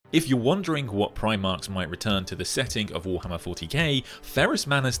If you're wondering what Primarchs might return to the setting of Warhammer 40k, Ferrus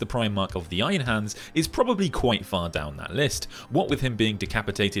Manus, the Primarch of the Iron Hands, is probably quite far down that list, what with him being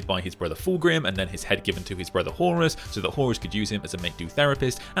decapitated by his brother Fulgrim and then his head given to his brother Horus so that Horus could use him as a make-do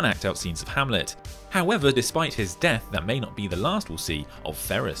therapist and act out scenes of Hamlet. However, despite his death, that may not be the last we'll see of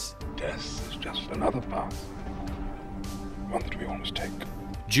Ferrus. Death is just another path, one that we all must take.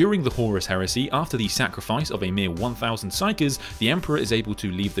 During the Horus heresy, after the sacrifice of a mere 1,000 psykers, the Emperor is able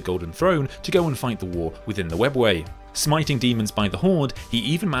to leave the Golden Throne to go and fight the war within the Webway. Smiting demons by the Horde, he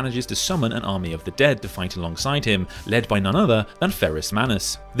even manages to summon an army of the dead to fight alongside him, led by none other than Ferrus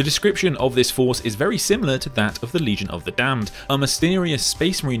Manus. The description of this force is very similar to that of the Legion of the Damned, a mysterious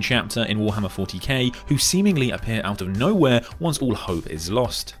Space Marine chapter in Warhammer 40k who seemingly appear out of nowhere once all hope is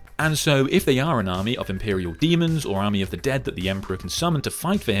lost. And so, if they are an army of Imperial demons or army of the dead that the Emperor can summon to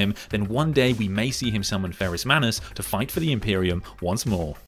fight for him, then one day we may see him summon Ferrus Manus to fight for the Imperium once more.